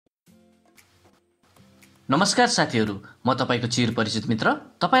नमस्कार साथीहरू, म तपाईको चिर परिचित मित्र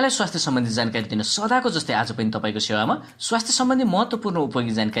तपाईलाई स्वास्थ्य सम्बन्धी जानकारी दिन सदाको जस्तै आज पनि तपाईको सेवामा स्वास्थ्य सम्बन्धी महत्त्वपूर्ण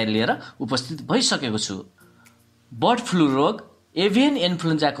उपयोगी जानकारी लिएर उपस्थित भइसकेको छु। बर्ड फ्लू रोग एभियन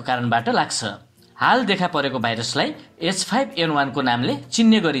इन्फ्लुएन्जाको कारणबाट लाग्छ। हाल देखा परेको भाइरसलाई H5N1 को नामले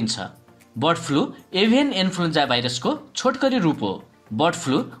चिन्ने गरिन्छ। बर्ड फ्लू एभियन इन्फ्लुएन्जा भाइरसको छोटकरी रूप हो। बर्ड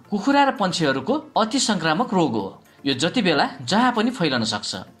फ्लू कुखुरा र पन्छीहरूको अति संक्रामक रोग हो। यो जति बेला जहाँ पनि फैलन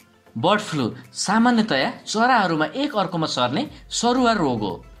सक्छ। बर्ड फ्लू सामान्यतया चराहरूमा एक अर्कोमा सर्ने सरुवा रोग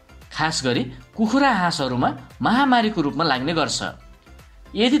हो। खास गरी कुखुरा हाँसहरूमा महामारीको रूपमा लाग्ने गर्छ।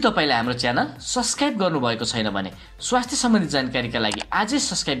 यदि तपाईले हाम्रो च्यानल सब्स्क्राइब गर्नुभएको छैन भने स्वास्थ्य सम्बन्धी जानकारीका लागि आजै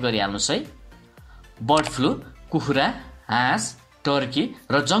सब्स्क्राइब गरिहाल्नुहोस् है। बर्ड फ्लू कुखुरा, हाँस, टर्की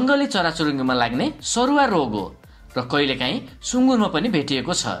र जङ्गली चराचुरुङ्गीमा लाग्ने सरुवा रोग हो र कहिलेकाहीँ सुँगुरमा पनि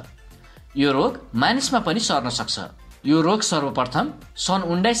भेटिएको छ। यो रोग मानिसमा पनि सर्न सक्छ। यो रोग सर्वप्रथम सन्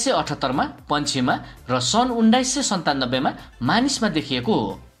 1978 मा पन्छीमा र सन् 1997 मा मानिसमा देखिएको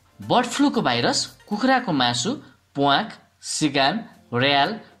हो। बर्ड फ्लूको भाइरस कुखुराको मासु, प्वाँख, सिगान,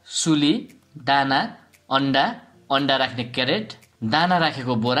 र्याल, सुली, दाना, अन्डा राख्ने क्यारेट, दाना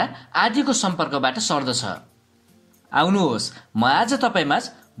राखेको बोरा आदिको सम्पर्कबाट सर्दछ। आउनुहोस्, म आज तपाईमाझ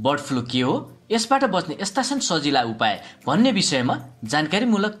बर्ड फ्लू के हो, यसबाट बच्ने यस्ता छन् सजिला उपाय भन्ने विषयमा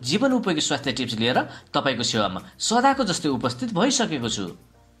जानकारीमूलक जीवन उपयोगी स्वास्थ्य टिप्स लिएर तपाईको सेवामा सदाको जस्तै उपस्थित भइसकेको छु।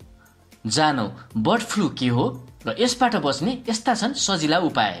 जानौ बर्ड फ्लू के हो र यसबाट बच्ने यस्ता छन् सजिला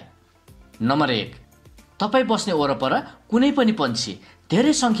उपाय। नम्बर 1, तपाई बस्ने वरपर कुनै पनि पन्छी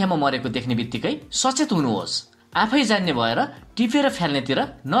धेरै संख्यामा मरेको देख्ने बित्तिकै सचेत हुनुहोस्। आफै जान्ने भएर टिपेर फ्याल्नेतिर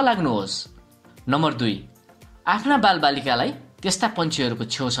नलाग्नुहोस्। नम्बर 2, आफ्ना बालबालिकालाई त्यस्ता पन्छीहरूको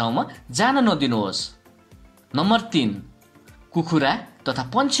छेउछाउमा जान नदिनुहोस्। नम्बर 3, कुखुरा तथा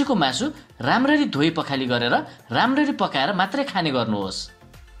पन्छीको मासु राम्ररी धोई पखाली गरेर राम्ररी पकाएर मात्रै खाने गर्नुहोस्।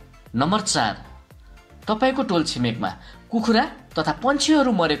 नम्बर 4, तपाईको टोल छिमेकमा कुखुरा तथा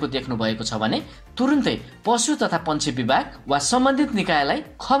पन्छीहरू मरेको देख्नु भएको छ भने तुरुन्तै पशु तथा पन्छी विभाग वा सम्बन्धित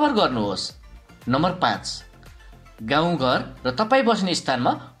निकायलाई खबर गर्नुहोस्। नम्बर 5, गाउँघर र तपाई बस्ने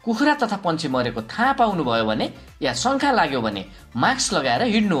स्थानमा कुखुरा तथा पन्छी मरेको थाहा पाउनुभयो भने या शंका लाग्यो भने मास्क लगाएर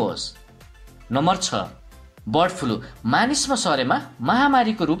हिँड्नुहोस्। नम्बर 6, बर्ड फ्लू मानिसमा सरेमा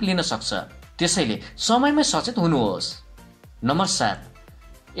महामारीको रूप लिन सक्छ, त्यसैले समयमै सचेत हुनुहोस्। नम्बर 7,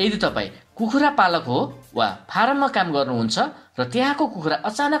 यदि तपाई कुखुरा पालक हो वा फारममा काम गर्नुहुन्छ र त्यहाँको कुखुरा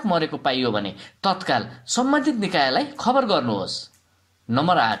अचानक मरेको पाइयो भने तत्काल सम्बन्धित निकायलाई खबर गर्नुहोस्।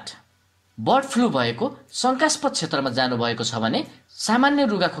 नम्बर 8, बर्ड फ्लू भएको शंकास्पद क्षेत्रमा जानुभएको छ भने सामान्य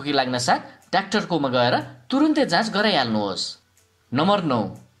रुगाखोकी लाग्न साथ डाक्टरकोमा गएर तुरुन्तै जाँच गराइहाल्नुहोस्। नम्बर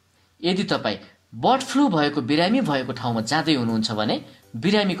 9, यदि तपाई बर्ड फ्लू भएको बिरामी भएको ठाउँमा जाँदै हुनुहुन्छ भने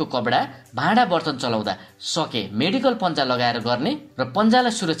बिरामीको कपडा, भाँडा बर्तन चलाउँदा सके मेडिकल पन्जा लगाएर गर्ने र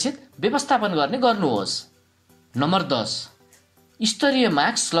पन्जालाई सुरक्षित व्यवस्थापन गर्ने गर्नुहोस्। नम्बर 10, स्तरीय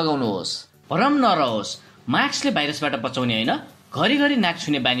मास्क लगाउनुहोस्। भ्रम नरहोस्, मास्कले भाइरसबाट बचाउने होइन, घरिघरि नाक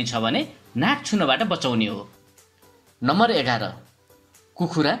छुने बानी छ भने नाक छुनबाट बचाउने हो। नम्बर 11,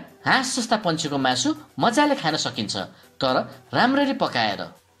 कुखुरा, हाँस जस्ता पन्छीको मासु मजाले खान सकिन्छ, तर राम्ररी पकाएर।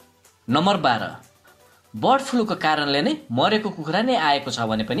 नम्बर 12, बर्ड फ्लूको कारणले नै मरेको कुखुरा नै आएको छ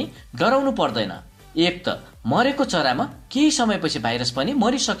भने पनि डराउनु पर्दैन। एक त मरेको चरामा केही समयपछि भाइरस पनि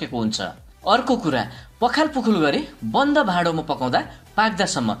मरिसकेको हुन्छ। अर्को कुरा, पखाल पुखुल गरी बन्द भाँडोमा पकाउँदा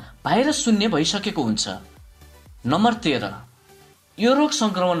पाक्दासम्म भाइरस शून्य भइसकेको हुन्छ। नम्बर 13, यो रोग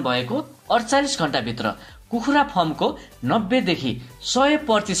संक्रमण भएको 48 घण्टाभित्र कुखुरा फर्मको 90 देखि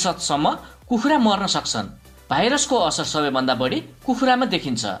 100% सम्म कुखुरा मर्न सक्छन्। भाइरसको असर सबैभन्दा बढी कुखुरामा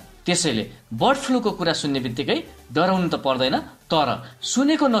देखिन्छ। त्यसैले बर्ड फ्लूको कुरा सुन्ने बित्तिकै डराउनु त पर्दैन, तर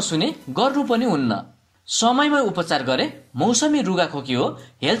सुनेको नसुने गर्नु पनि हुन्न। समयमै उपचार गरे मौसमी रुगाखोकी हो,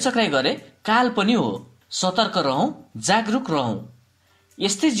 हेलचक्राइ गरे काल पनि हो। सतर्क रहौं, जागरुक रहौं।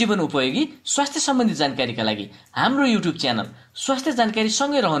 यस्तै जीवन उपयोगी स्वास्थ्य सम्बन्धी जानकारीका लागि हाम्रो युट्युब च्यानल स्वास्थ्य जानकारी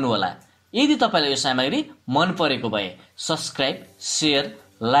सँगै रहनुहोला। यदि तपाईलाई यो सामग्री मन परेको भए सब्स्क्राइब, शेयर,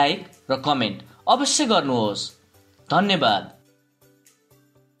 लाइक र कमेन्ट अवश्य गर्नुहोस्। धन्यवाद।